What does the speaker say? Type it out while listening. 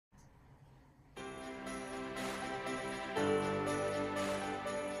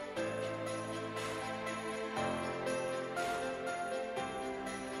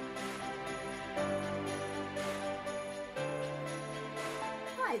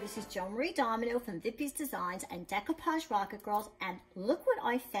this is Joan-Marie from Vippies Designs and Decoupage Rocket Girls, and look what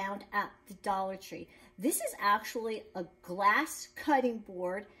I found at the Dollar Tree. This is actually a glass cutting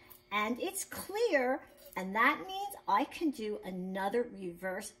board, and it's clear, and that means I can do another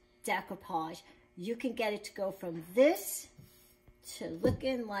reverse decoupage. You can get it to go from this to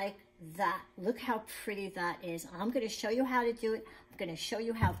looking like that. Look how pretty that is. I'm going to show you how to do it. I'm going to show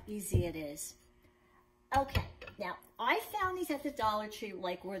you how easy it is. Okay, now I found these at the Dollar Tree,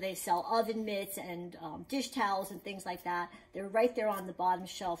 like where they sell oven mitts and dish towels and things like that. They're right there on the bottom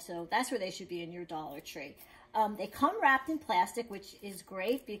shelf, so that's where they should be in your Dollar Tree. They come wrapped in plastic, which is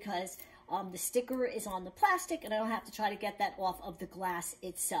great because the sticker is on the plastic and I don't have to try to get that off of the glass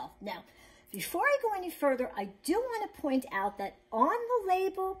itself. Now, before I go any further, I do want to point out that on the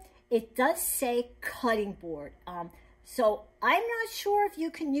label, it does say cutting board. So I'm not sure if you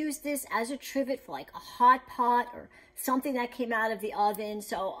can use this as a trivet for like a hot pot or something that came out of the oven.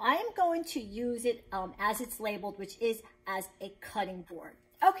 So I'm going to use it as it's labeled, which is as a cutting board.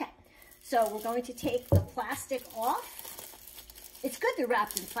 Okay, so we're going to take the plastic off. It's good they're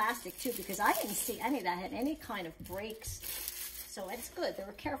wrapped in plastic too, because I didn't see any that had any kind of breaks. So it's good, they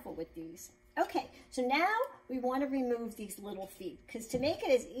were careful with these. Okay, so now we want to remove these little feet, because to make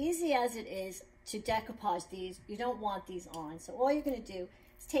it as easy as it is to decoupage these, you don't want these on. So all you're going to do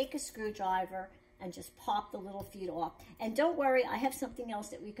is take a screwdriver and just pop the little feet off. And don't worry, I have something else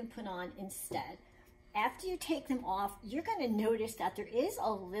that we can put on instead. After you take them off, you're going to notice that there is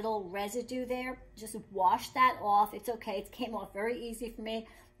a little residue there. Just wash that off. It's okay. It came off very easy for me.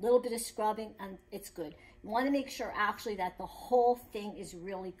 A little bit of scrubbing and it's good. You want to make sure actually that the whole thing is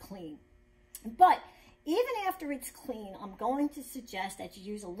really clean. But even after it's clean, I'm going to suggest that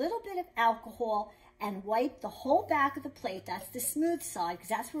you use a little bit of alcohol and wipe the whole back of the plate. That's the smooth side, because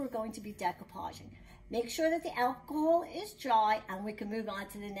that's where we're going to be decoupaging. Make sure that the alcohol is dry and we can move on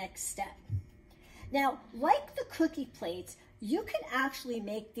to the next step. Now, like the cookie plates, you can actually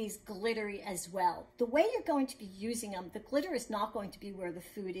make these glittery as well. The way you're going to be using them, the glitter is not going to be where the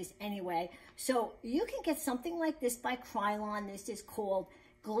food is anyway. So you can get something like this by Krylon. This is called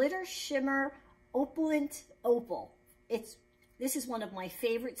Glitter Shimmer Opulent Opal. This is one of my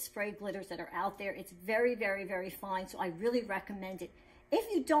favorite spray glitters that are out there. It's very, very, very fine, so I really recommend it.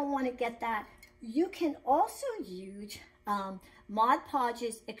 If you don't want to get that, you can also use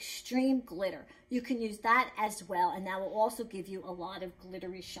Podge's Extreme Glitter. You can use that as well, and that will also give you a lot of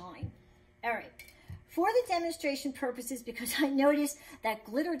glittery shine. All right. For the demonstration purposes, because I noticed that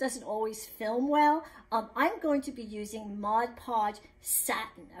glitter doesn't always film well, I'm going to be using Mod Podge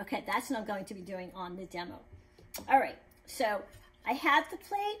Satin. Okay, that's what I'm going to be doing on the demo. All right, so I have the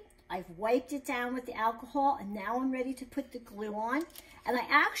plate. I've wiped it down with the alcohol, and now I'm ready to put the glue on. And I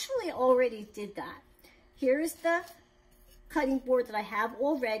actually already did that. Here's the cutting board that I have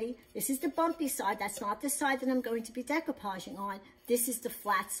already. This is the bumpy side. That's not the side that I'm going to be decoupaging on. This is the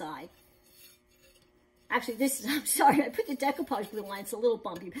flat side. Actually, this is, I'm sorry, I put the decoupage glue on, it's a little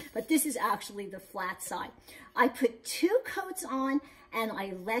bumpy, but this is actually the flat side. I put 2 coats on and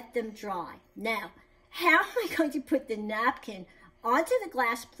I let them dry. Now, how am I going to put the napkin onto the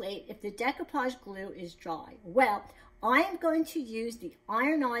glass plate if the decoupage glue is dry? Well, I am going to use the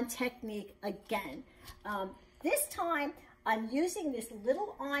iron-on technique again. This time, I'm using this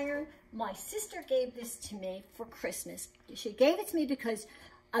little iron. My sister gave this to me for Christmas. She gave it to me because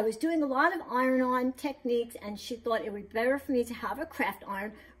I was doing a lot of iron-on techniques, and she thought it would be better for me to have a craft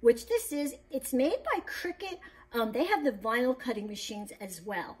iron, which this is. It's made by Cricut. They have the vinyl cutting machines as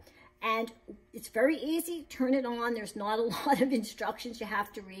well. And it's very easy. Turn it on. There's not a lot of instructions you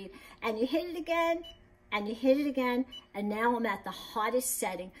have to read. And you hit it again, and you hit it again, and now I'm at the hottest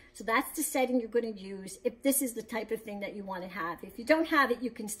setting. So that's the setting you're going to use if this is the type of thing that you want to have. If you don't have it,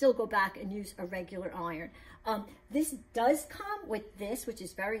 you can still go back and use a regular iron. This does come with this, which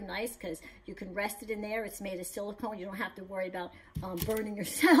is very nice because you can rest it in there. It's made of silicone. You don't have to worry about burning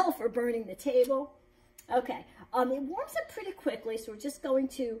yourself or burning the table. Okay, it warms up pretty quickly, so we're just going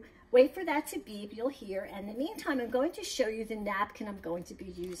to wait for that to beep. You'll hear. And in the meantime, I'm going to show you the napkin I'm going to be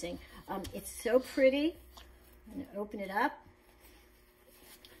using. It's so pretty. I'm going to open it up.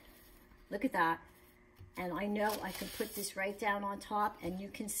 Look at that. And I know I can put this right down on top, and you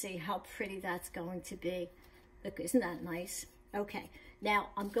can see how pretty that's going to be. Look, isn't that nice? Okay, now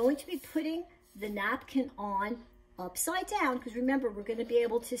I'm going to be putting the napkin on upside down, because remember, we're going to be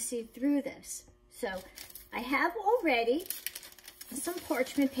able to see through this. So I have already some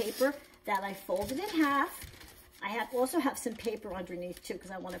parchment paper that I folded in half. I also have some paper underneath too, because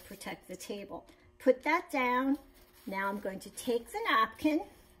I want to protect the table. Put that down. Now I'm going to take the napkin,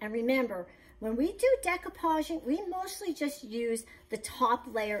 and remember, when we do decoupaging, we mostly just use the top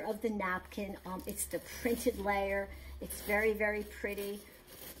layer of the napkin. It's the printed layer. It's very, very pretty.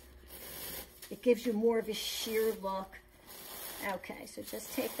 It gives you more of a sheer look. Okay, so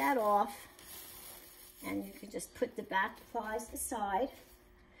just take that off, and you can just put the back plies aside.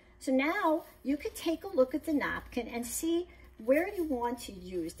 So now you could take a look at the napkin and see where you want to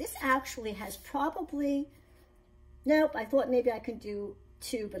use. This actually has probably, nope, I thought maybe I could do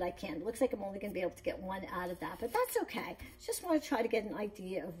 2, but I can't. It looks like I'm only going to be able to get 1 out of that, but that's okay. Just want to try to get an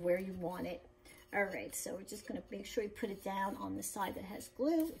idea of where you want it. All right, so we're just going to make sure you put it down on the side that has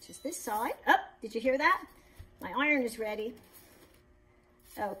glue, which is this side. Oh, did you hear that? My iron is ready.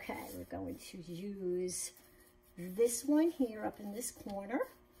 Okay, we're going to use this one here up in this corner.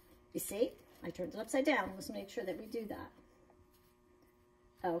 You see, I turned it upside down. Let's make sure that we do that.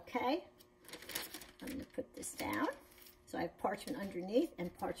 Okay, I'm going to put this down. So I have parchment underneath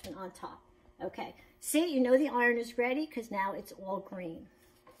and parchment on top. Okay, see, you know the iron is ready because now it's all green.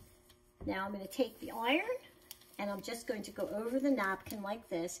 Now I'm going to take the iron and I'm just going to go over the napkin like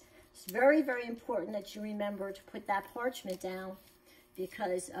this. It's very, very important that you remember to put that parchment down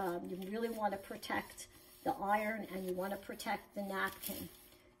because you really want to protect the iron and you want to protect the napkin.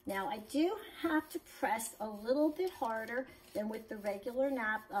 Now I do have to press a little bit harder than with the regular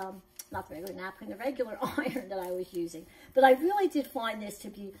not the regular napkin, the regular iron that I was using. But I really did find this to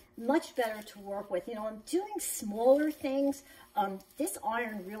be much better to work with. You know, I'm doing smaller things. This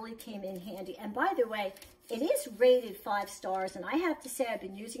iron really came in handy. And by the way, it is rated 5 stars, and I have to say I've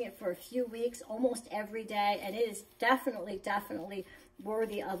been using it for a few weeks, almost every day, and it is definitely, definitely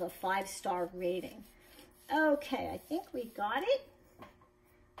worthy of a 5-star rating. Okay, I think we got it.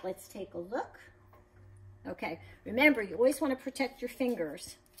 Let's take a look. Okay, remember, you always want to protect your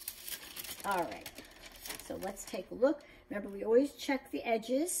fingers. All right, so let's take a look. Remember, we always check the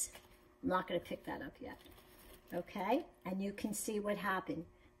edges. I'm not going to pick that up yet. Okay, and you can see what happened.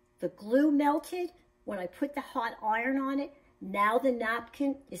 The glue melted when I put the hot iron on it. Now the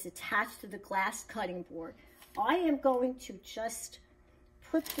napkin is attached to the glass cutting board. I am going to just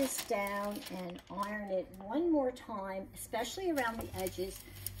put this down and iron it one more time, especially around the edges,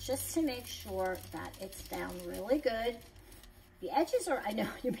 just to make sure that it's down really good. The edges are, I know,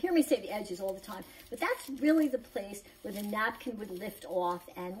 you hear me say the edges all the time, but that's really the place where the napkin would lift off.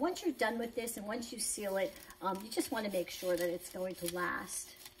 And once you're done with this and once you seal it, you just want to make sure that it's going to last.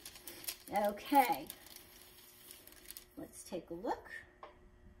 Okay, let's take a look.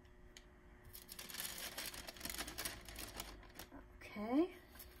 Okay,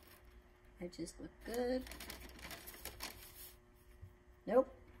 edges look good.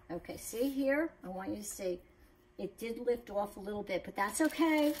 Nope. Okay, see here, I want you to see, it did lift off a little bit, but that's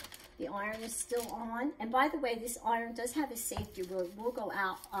okay. The iron is still on. And by the way, this iron does have a safety where it will go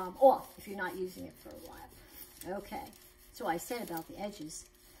out off if you're not using it for a while. Okay, so I said about the edges.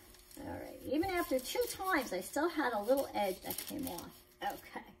 All right, even after 2 times, I still had a little edge that came off.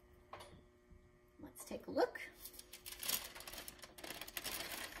 Okay, let's take a look.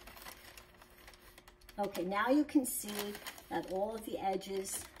 Okay, now you can see that all of the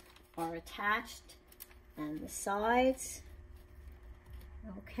edges are attached and the sides.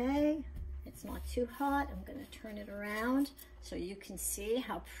 Okay, it's not too hot. I'm going to turn it around so you can see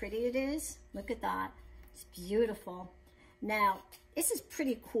how pretty it is. Look at that. It's beautiful. Now, this is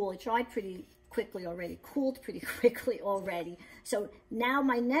pretty cool. It dried pretty quickly already, cooled pretty quickly already. So now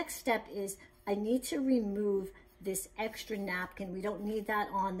my next step is I need to remove this extra napkin. We don't need that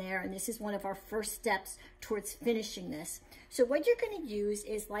on there, and this is one of our first steps towards finishing this. So what you're going to use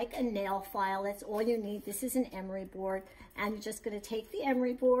is like a nail file. That's all you need. This is an emery board, and you're just going to take the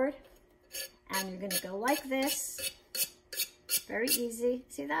emery board and you're going to go like this. Very easy.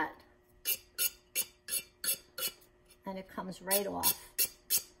 See that? And it comes right off.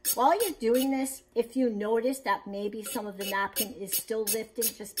 While you're doing this, if you notice that maybe some of the napkin is still lifting,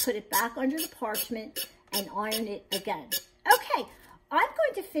 just put it back under the parchment and iron it again. Okay, I'm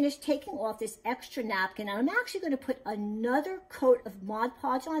going to finish taking off this extra napkin, and I'm actually going to put another coat of Mod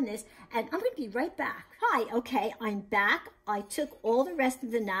Podge on this, and I'm going to be right back. Hi, okay, I'm back. I took all the rest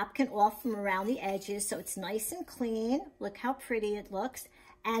of the napkin off from around the edges, so it's nice and clean. Look how pretty it looks.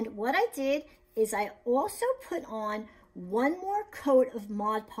 And what I did is I also put on one more coat of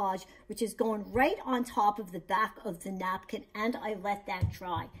Mod Podge, which is going right on top of the back of the napkin, and I let that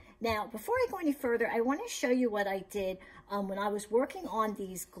dry. Now, before I go any further, I want to show you what I did when I was working on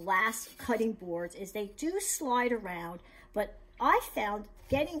these glass cutting boards. Is they do slide around, but I found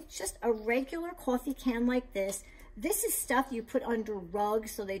getting just a regular coffee can like this. This is stuff you put under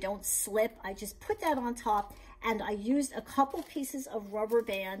rugs so they don't slip. I just put that on top, and I used a couple pieces of rubber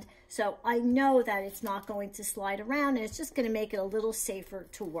band, so I know that it's not going to slide around, and it's just going to make it a little safer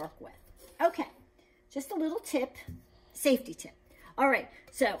to work with. Okay, just a little tip, safety tip. All right,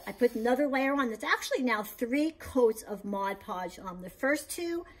 so I put another layer on. It's actually now 3 coats of Mod Podge. The first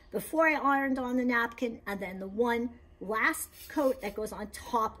 2 before I ironed on the napkin, and then the one last coat that goes on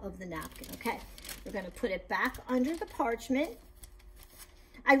top of the napkin. Okay, we're going to put it back under the parchment.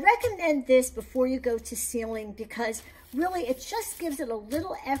 I recommend this before you go to sealing because really it just gives it a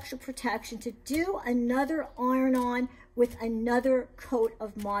little extra protection to do another iron on with another coat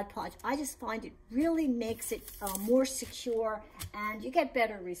of Mod Podge. I just find it really makes it more secure and you get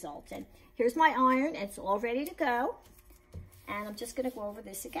better results. And here's my iron, it's all ready to go. And I'm just gonna go over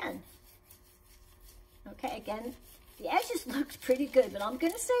this again. Okay, again, the edges looked pretty good, but I'm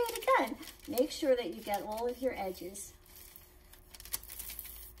gonna say it again. Make sure that you get all of your edges,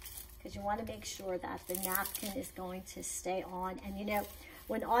 because you want to make sure that the napkin is going to stay on. And you know,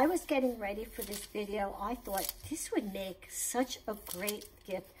 when I was getting ready for this video, I thought this would make such a great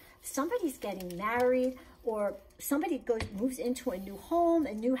gift. Somebody's getting married, or somebody moves into a new home,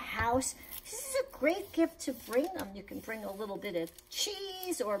 a new house. This is a great gift to bring them. You can bring a little bit of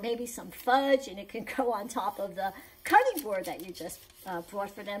cheese or maybe some fudge, and it can go on top of the cutting board that you just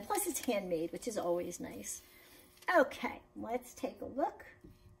brought for them. Plus it's handmade, which is always nice. Okay, let's take a look.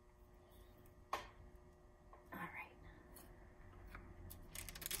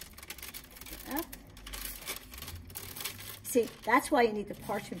 Up. See, that's why you need the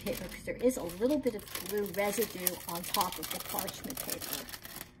parchment paper, because there is a little bit of glue residue on top of the parchment paper.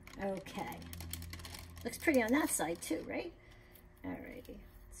 Okay. Looks pretty on that side too, right? Alrighty.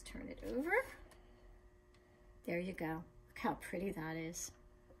 Let's turn it over. There you go. Look how pretty that is.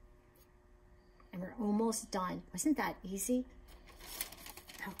 And we're almost done. Wasn't that easy?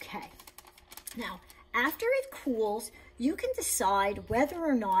 Okay. Now, after it cools, you can decide whether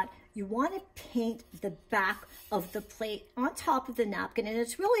or not you want to paint the back of the plate on top of the napkin. And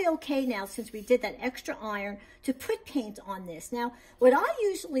it's really okay now, since we did that extra iron, to put paint on this. Now, what I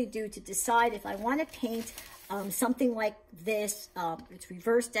usually do to decide if I want to paint something like this, it's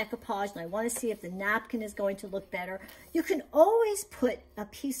reverse decoupage, and I want to see if the napkin is going to look better, you can always put a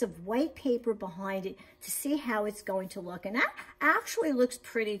piece of white paper behind it to see how it's going to look. And that actually looks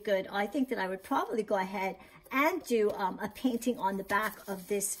pretty good. I think that I would probably go ahead and do a painting on the back of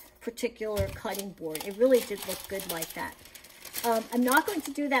this particular cutting board. It really did look good like that. I'm not going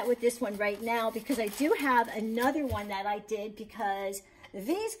to do that with this one right now, because I do have another one that I did, because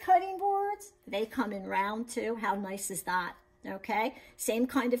these cutting boards, they come in round too. How nice is that? Okay, same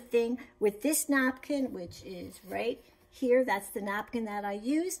kind of thing with this napkin, which is right here. That's the napkin that I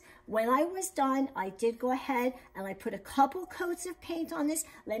used. When I was done, I did go ahead and I put a couple coats of paint on this.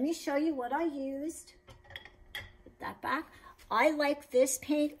 Let me show you what I used. Put that back. I like this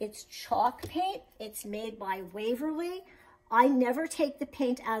paint. It's chalk paint. It's made by Waverly. I never take the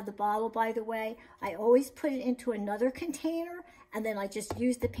paint out of the bottle, by the way. I always put it into another container, and then I just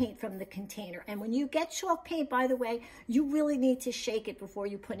use the paint from the container. And when you get chalk paint, by the way, you really need to shake it before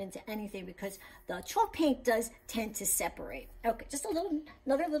you put into anything, because the chalk paint does tend to separate. Okay, just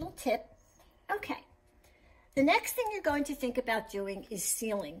another little tip. Okay, the next thing you're going to think about doing is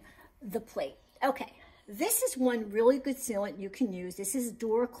sealing the plate. Okay, this is one really good sealant you can use. This is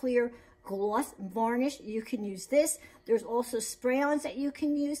Door Clear gloss varnish. You can use this. There's also spray-ons that you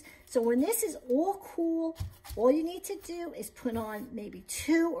can use. So when this is all cool, all you need to do is put on maybe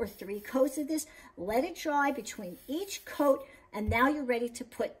 2 or 3 coats of this, let it dry between each coat, and now you're ready to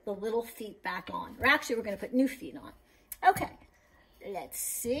put the little feet back on. Or actually, we're going to put new feet on. Okay, let's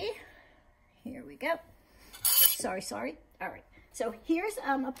see. Here we go. Sorry. All right, so here's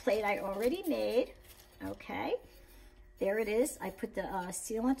a plate I already made. Okay. There it is. I put the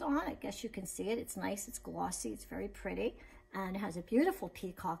sealant on. I guess you can see it. It's nice. It's glossy. It's very pretty. And it has a beautiful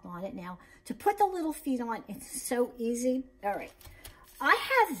peacock on it. Now, to put the little feet on, it's so easy. All right. I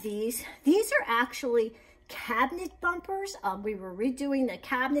have these. These are actually cabinet bumpers. We were redoing the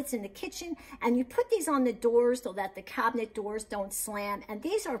cabinets in the kitchen, and you put these on the doors so that the cabinet doors don't slam. And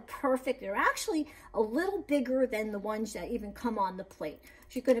these are perfect. They're actually a little bigger than the ones that even come on the plate.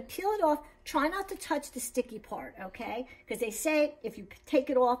 So you're going to peel it off. Try not to touch the sticky part, okay? Because they say if you take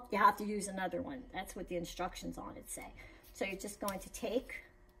it off, you have to use another one. That's what the instructions on it say. So you're just going to take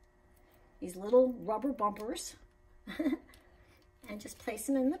these little rubber bumpers and just place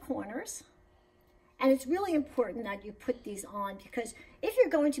them in the corners. And it's really important that you put these on, because if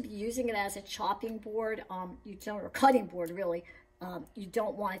you're going to be using it as a chopping board, or cutting board really, you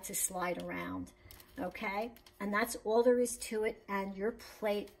don't want it to slide around. Okay, and that's all there is to it, and your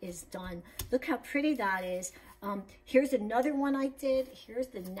plate is done. Look how pretty that is. Here's another one I did. Here's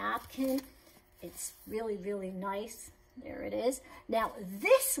the napkin. It's really, really nice. There it is. Now,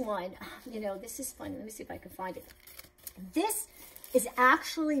 this one, you know, this is fun. Let me see if I can find it. This is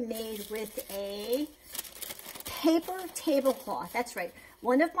actually made with a paper tablecloth. That's right.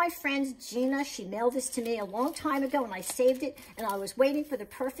 One of my friends, Gina, she mailed this to me a long time ago, and I saved it, and I was waiting for the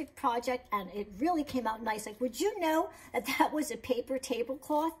perfect project, and it really came out nice. Like, would you know that that was a paper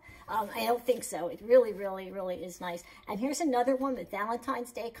tablecloth? I don't think so. It really, really, really is nice. And here's another one with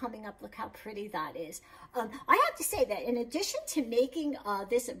Valentine's Day coming up. Look how pretty that is. I have to say that in addition to making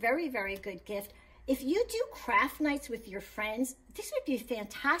this a very, very good gift, if you do craft nights with your friends, this would be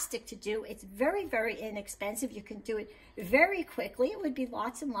fantastic to do. It's very, very inexpensive. You can do it very quickly. It would be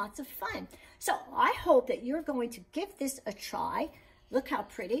lots and lots of fun. So I hope that you're going to give this a try. Look how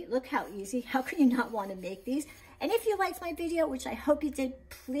pretty. Look how easy. How can you not want to make these? And if you liked my video, which I hope you did,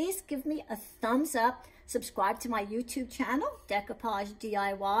 please give me a thumbs up. Subscribe to my YouTube channel, Decoupage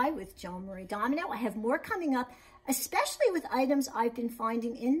D.I.Y. with Joan-Marie Domino. I have more coming up, especially with items I've been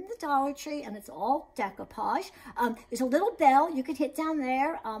finding in the Dollar Tree, and it's all decoupage. There's a little bell you can hit down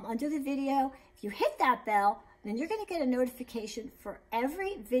there under the video. If you hit that bell, then you're going to get a notification for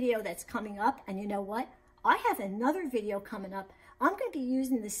every video that's coming up. And you know what? I have another video coming up. I'm going to be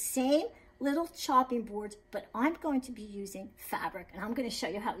using the same little chopping boards, but I'm going to be using fabric, and I'm going to show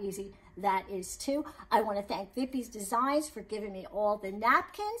you how easy that is too. I want to thank Vippies Designs for giving me all the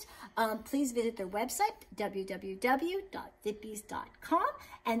napkins. Please visit their website, www.vippies.com,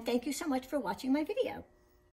 and thank you so much for watching my video.